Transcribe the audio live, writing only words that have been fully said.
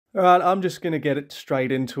Alright, I'm just gonna get it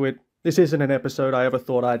straight into it. This isn't an episode I ever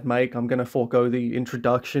thought I'd make. I'm gonna forego the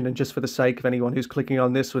introduction, and just for the sake of anyone who's clicking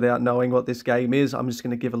on this without knowing what this game is, I'm just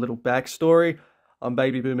gonna give a little backstory. I'm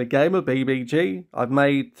Baby Boomer Gamer, BBG. I've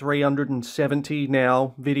made 370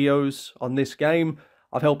 now videos on this game.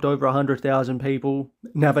 I've helped over 100,000 people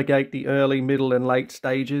navigate the early, middle, and late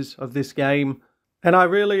stages of this game, and I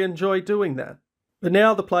really enjoy doing that. But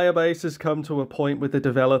now the player base has come to a point with the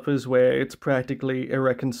developers where it's practically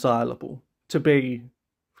irreconcilable, to be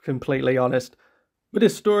completely honest. But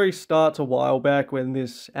this story starts a while back when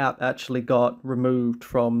this app actually got removed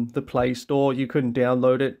from the Play Store. You couldn't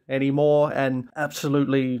download it anymore, and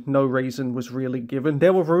absolutely no reason was really given.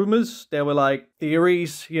 There were rumors, there were like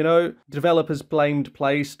theories, developers blamed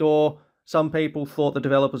Play Store. Some people thought the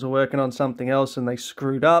developers were working on something else and they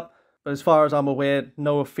screwed up. But as far as I'm aware,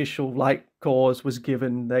 no official cause was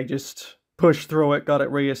given. They just pushed through it, got it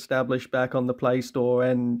re-established back on the Play Store,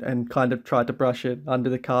 and kind of tried to brush it under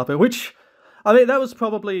the carpet, which, I mean, that was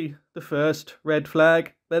probably the first red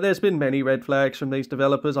flag. There's been many red flags from these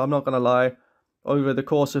developers, I'm not going to lie. Over the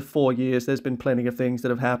course of 4 years, there's been plenty of things that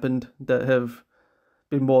have happened that have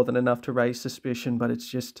been more than enough to raise suspicion, but it's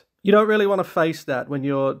just, you don't really want to face that when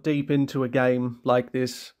you're deep into a game like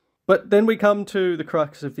this. But then we come to the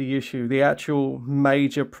crux of the issue, the actual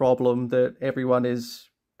major problem that everyone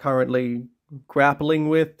is currently grappling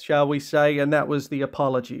with, shall we say, and that was the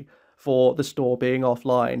apology for the store being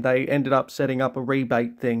offline. They ended up setting up a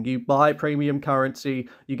rebate thing. You buy premium currency,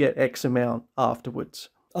 you get X amount afterwards,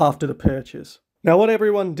 after the purchase. Now, what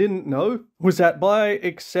everyone didn't know was that by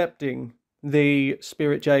accepting the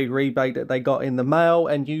Spirit Jade rebate that they got in the mail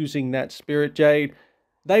and using that Spirit Jade,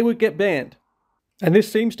 they would get banned. And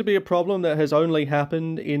this seems to be a problem that has only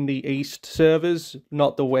happened in the East servers,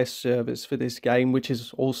 not the West servers for this game, which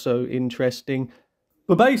is also interesting.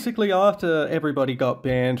 But basically, after everybody got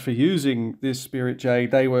banned for using this Spirit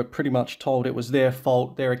Jade, they were pretty much told it was their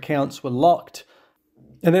fault, their accounts were locked.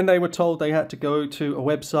 And then they were told they had to go to a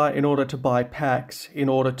website in order to buy packs, in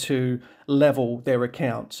order to level their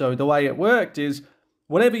account. So the way it worked is,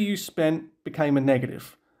 whatever you spent became a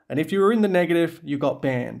negative. And if you were in the negative, you got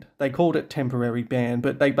banned. They called it temporary ban,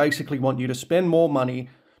 but they basically want you to spend more money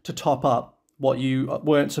to top up what you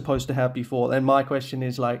weren't supposed to have before. And my question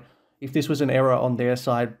is, if this was an error on their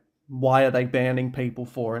side, why are they banning people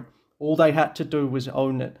for it? All they had to do was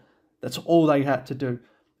own it. That's all they had to do.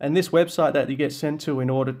 And this website that you get sent to in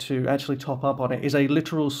order to actually top up on it is a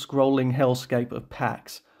literal scrolling hellscape of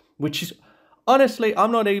packs, which is, honestly,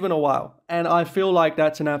 I'm not even a while, and I feel like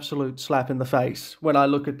that's an absolute slap in the face when I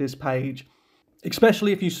look at this page,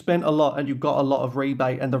 especially if you spent a lot and you got a lot of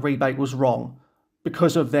rebate and the rebate was wrong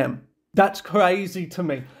because of them. That's crazy to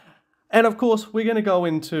me. And of course, we're going to go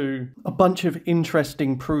into a bunch of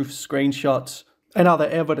interesting proof screenshots and other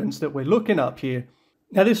evidence that we're looking up here.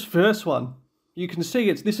 Now, this first one, you can see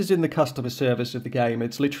this is in the customer service of the game.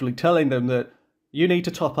 It's literally telling them that you need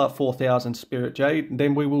to top up 4,000 Spirit Jade, and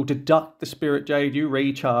then we will deduct the Spirit Jade you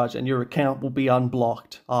recharge, and your account will be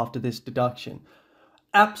unblocked after this deduction.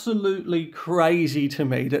 Absolutely crazy to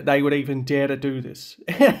me that they would even dare to do this.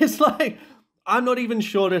 It's like, I'm not even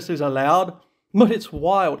sure this is allowed, but it's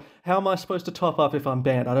wild. How am I supposed to top up if I'm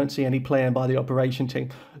banned? I don't see any plan by the operation team.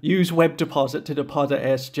 Use web deposit to deposit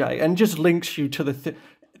SJ, and just links you to the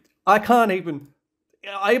I can't even...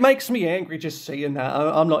 It makes me angry just seeing that.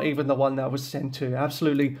 I'm not even the one that was sent to.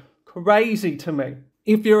 Absolutely crazy to me.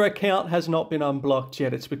 If your account has not been unblocked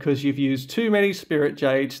yet, it's because you've used too many Spirit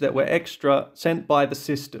Jades that were extra sent by the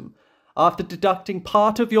system. After deducting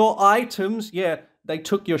part of your items, yeah, they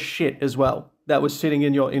took your shit as well that was sitting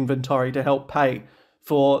in your inventory to help pay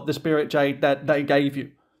for the Spirit Jade that they gave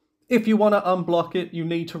you. If you want to unblock it, you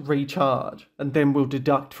need to recharge, and then we'll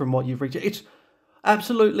deduct from what you've recharged. It's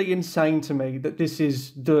absolutely insane to me that this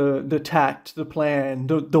is the tact, the plan,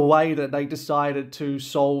 the way that they decided to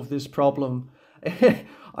solve this problem.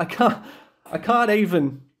 I can't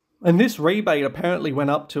even. And this rebate apparently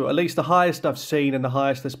went up to, at least the highest I've seen and the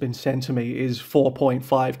highest that's been sent to me is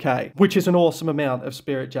 4.5k, which is an awesome amount of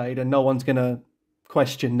Spirit Jade, and no one's going to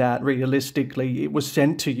question that. Realistically, it was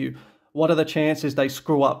sent to you. What are the chances they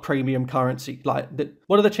screw up premium currency?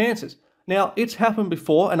 What are the chances? Now, it's happened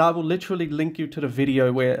before, and I will literally link you to the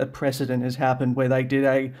video where a precedent has happened, where they did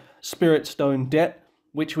a Spirit Stone debt,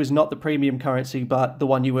 which was not the premium currency, but the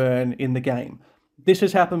one you earn in the game. This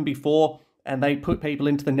has happened before, and they put people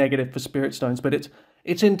into the negative for Spirit Stones, but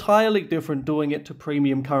it's entirely different doing it to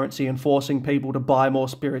premium currency and forcing people to buy more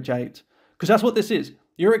Spirit Jades. Because that's what this is.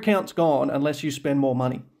 Your account's gone unless you spend more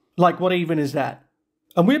money. What even is that?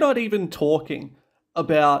 And we're not even talking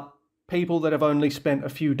about people that have only spent a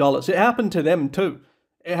few dollars. It happened to them too.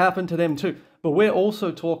 It happened to them too. But we're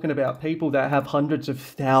also talking about people that have hundreds of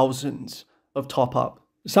thousands of top up.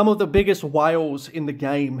 Some of the biggest whales in the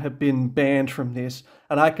game have been banned from this,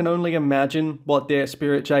 and I can only imagine what their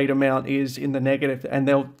Spirit Jade amount is in the negative, and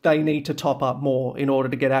they need to top up more in order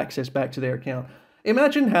to get access back to their account.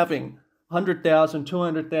 Imagine having 100,000,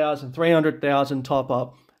 200,000, 300,000 top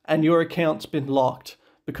up, and your account's been locked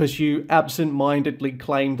because you absent-mindedly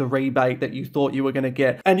claimed the rebate that you thought you were going to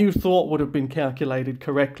get, and you thought would have been calculated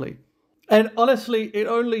correctly. And honestly,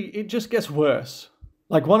 it just gets worse.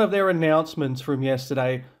 Like, one of their announcements from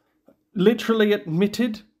yesterday literally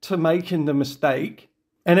admitted to making the mistake,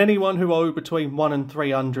 and anyone who owed between 1 and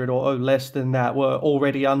 300 or owed less than that were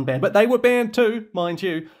already unbanned. But they were banned too, mind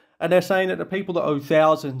you, and they're saying that the people that owe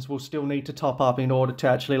thousands will still need to top up in order to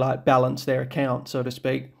actually, like, balance their account, so to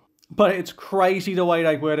speak. But it's crazy the way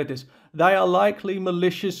they worded this. They are likely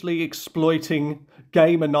maliciously exploiting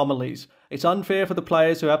game anomalies. It's unfair for the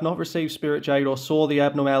players who have not received Spirit Jade or saw the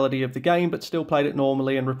abnormality of the game but still played it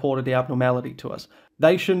normally and reported the abnormality to us.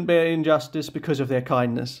 They shouldn't bear injustice because of their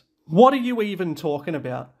kindness. What are you even talking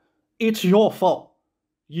about? It's your fault.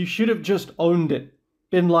 You should have just owned it.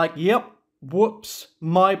 Been like, yep, whoops,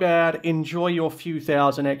 my bad, enjoy your few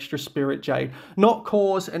thousand extra Spirit Jade. Not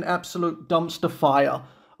cause an absolute dumpster fire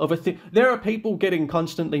of a thing. There are people getting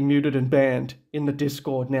constantly muted and banned in the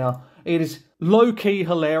Discord now. It is low-key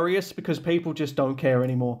hilarious because people just don't care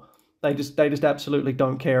anymore. They just absolutely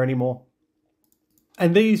don't care anymore.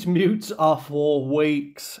 And these mutes are for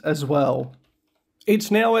weeks as well. It's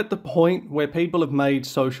now at the point where people have made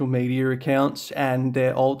social media accounts and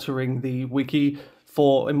they're altering the wiki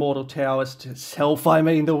for Immortal Taoists itself. I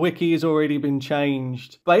mean, the wiki has already been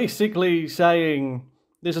changed. Basically saying,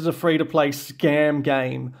 this is a free-to-play scam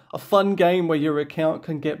game. A fun game where your account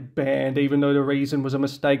can get banned even though the reason was a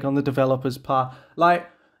mistake on the developer's part. Like,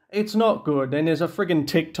 it's not good. And there's a friggin'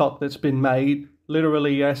 TikTok that's been made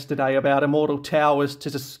literally yesterday about Immortal Taoists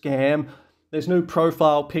is a scam. There's new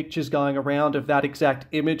profile pictures going around of that exact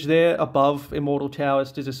image there above Immortal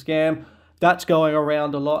Taoists is a scam. That's going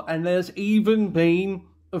around a lot. And there's even been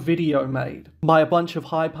a video made by a bunch of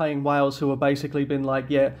high-paying whales who have basically been like,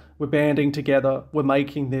 yeah, we're banding together, we're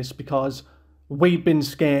making this because we've been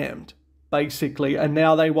scammed, basically, and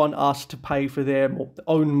now they want us to pay for their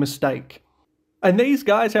own mistake. And these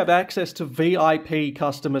guys have access to VIP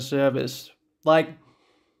customer service, like,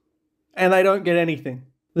 and they don't get anything.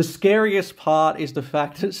 The scariest part is the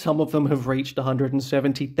fact that some of them have reached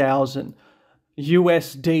 170,000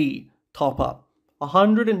 USD top-up.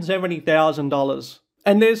 $170,000.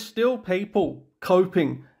 And there's still people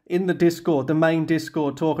coping in the Discord, the main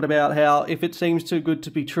Discord, talking about how if it seems too good to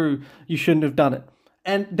be true, you shouldn't have done it.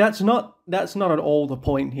 And that's not at all the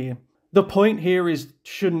point here. The point here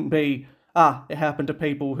shouldn't be, it happened to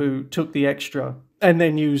people who took the extra and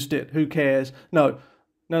then used it. Who cares? No.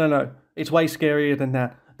 It's way scarier than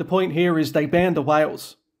that. The point here is they banned the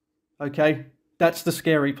whales. Okay? That's the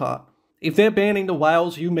scary part. If they're banning the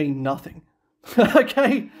whales, you mean nothing.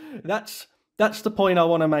 Okay? That's the point I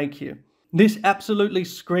want to make here. This absolutely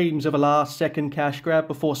screams of a last-second cash grab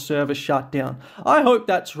before servers shut down. I hope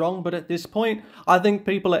that's wrong, but at this point, I think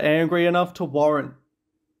people are angry enough to warrant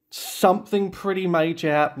something pretty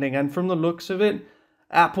major happening. And from the looks of it,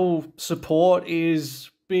 Apple support is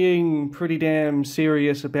being pretty damn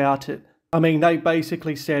serious about it. I mean, they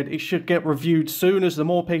basically said it should get reviewed soon as the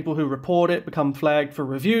more people who report it become flagged for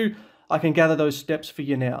review. I can gather those steps for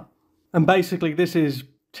you now. And basically, this is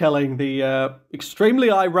telling the extremely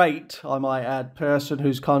irate, I might add, person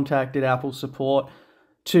who's contacted Apple support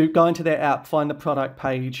to go into their app, find the product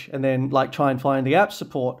page, and then like try and find the app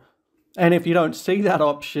support. And if you don't see that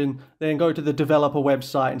option, then go to the developer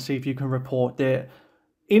website and see if you can report there.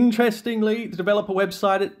 Interestingly, the developer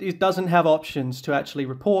website, it doesn't have options to actually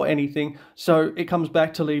report anything, so it comes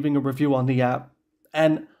back to leaving a review on the app.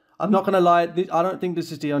 And I'm not going to lie, I don't think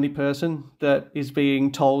this is the only person that is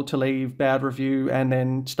being told to leave bad review and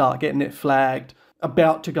then start getting it flagged,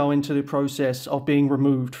 about to go into the process of being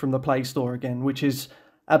removed from the Play Store again, which is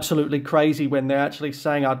absolutely crazy when they're actually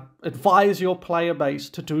saying, I'd advise your player base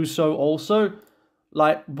to do so also.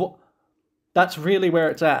 Like, what? That's really where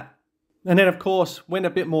it's at. And then, of course, went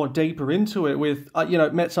a bit more deeper into it with,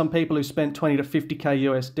 met some people who spent 20 to 50k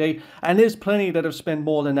USD, and there's plenty that have spent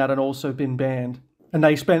more than that and also been banned. And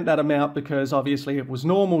they spent that amount because obviously it was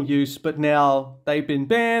normal use, but now they've been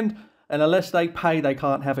banned, and unless they pay, they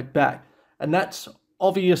can't have it back. And that's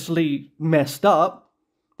obviously messed up.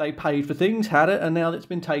 They paid for things, had it, and now it's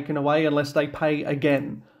been taken away unless they pay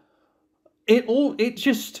again. It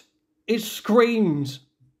screams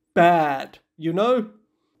bad, you know?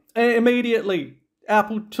 Immediately,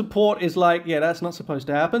 Apple support is like, yeah, that's not supposed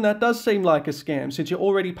to happen. That does seem like a scam since you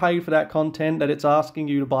already paid for that content that it's asking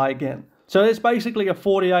you to buy again. So there's basically a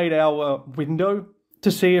 48-hour window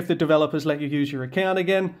to see if the developers let you use your account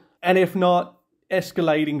again. And if not,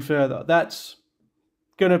 escalating further. That's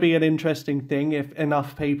going to be an interesting thing if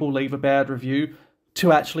enough people leave a bad review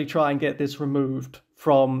to actually try and get this removed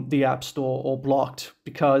from the App Store or blocked,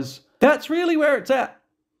 because that's really where it's at.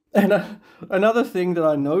 And another thing that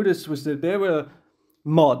I noticed was that there were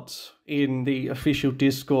mods in the official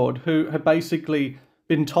Discord who had basically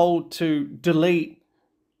been told to delete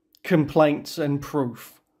complaints and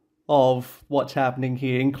proof of what's happening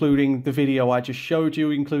here, including the video I just showed you,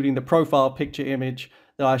 including the profile picture image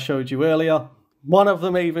that I showed you earlier. One of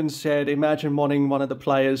them even said, imagine wanting one of the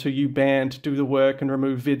players who you banned to do the work and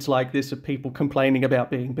remove vids like this of people complaining about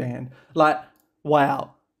being banned. Like,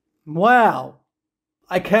 wow. Wow.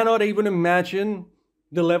 I cannot even imagine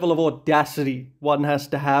the level of audacity one has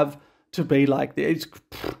to have to be like this.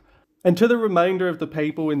 And to the remainder of the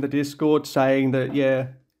people in the Discord saying that, yeah,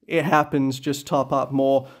 it happens, just top up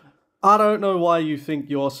more. I don't know why you think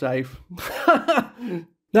you're safe.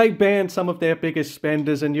 They banned some of their biggest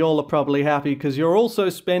spenders and y'all are probably happy because you're also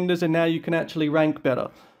spenders and now you can actually rank better.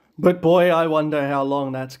 But boy, I wonder how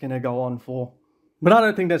long that's going to go on for. But I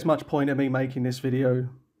don't think there's much point in me making this video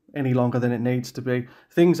any longer than it needs to be.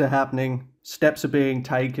 Things are happening, steps are being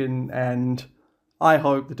taken, and I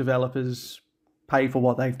hope the developers pay for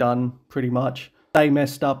what they've done, pretty much. They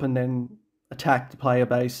messed up and then attacked the player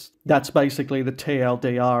base. That's basically the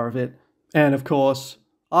TLDR of it. And of course,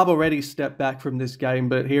 I've already stepped back from this game,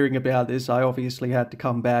 but hearing about this, I obviously had to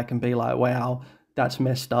come back and be like, wow, that's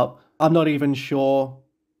messed up. I'm not even sure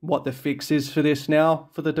what the fix is for this now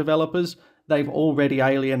for the developers. They've already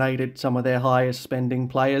alienated some of their highest spending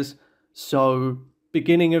players. So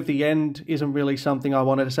beginning of the end isn't really something I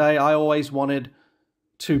wanted to say. I always wanted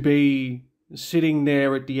to be sitting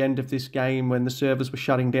there at the end of this game when the servers were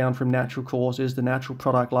shutting down from natural causes, the natural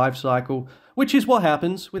product life cycle, which is what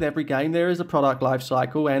happens with every game. There is a product life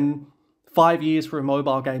cycle, and 5 years for a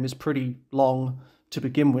mobile game is pretty long to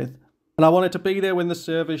begin with. And I wanted to be there when the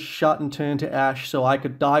servers shut and turned to ash so I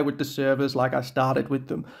could die with the servers like I started with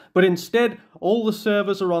them. But instead, all the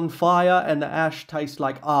servers are on fire and the ash tastes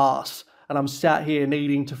like arse. And I'm sat here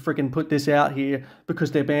needing to friggin' put this out here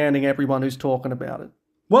because they're banning everyone who's talking about it.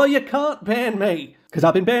 Well, you can't ban me, because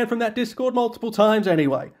I've been banned from that Discord multiple times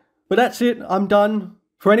anyway. But that's it, I'm done.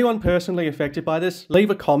 For anyone personally affected by this, leave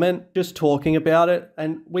a comment just talking about it,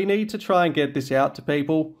 and we need to try and get this out to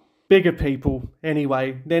people. Bigger people,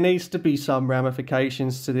 anyway. There needs to be some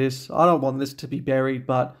ramifications to this. I don't want this to be buried,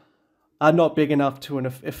 but I'm not big enough to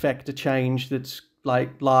affect a change that's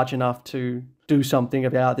like large enough to do something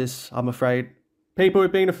about this, I'm afraid. People who've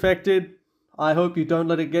been affected, I hope you don't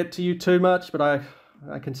let it get to you too much, but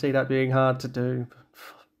I can see that being hard to do.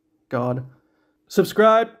 God.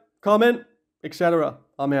 Subscribe, comment, etc.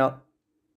 I'm out.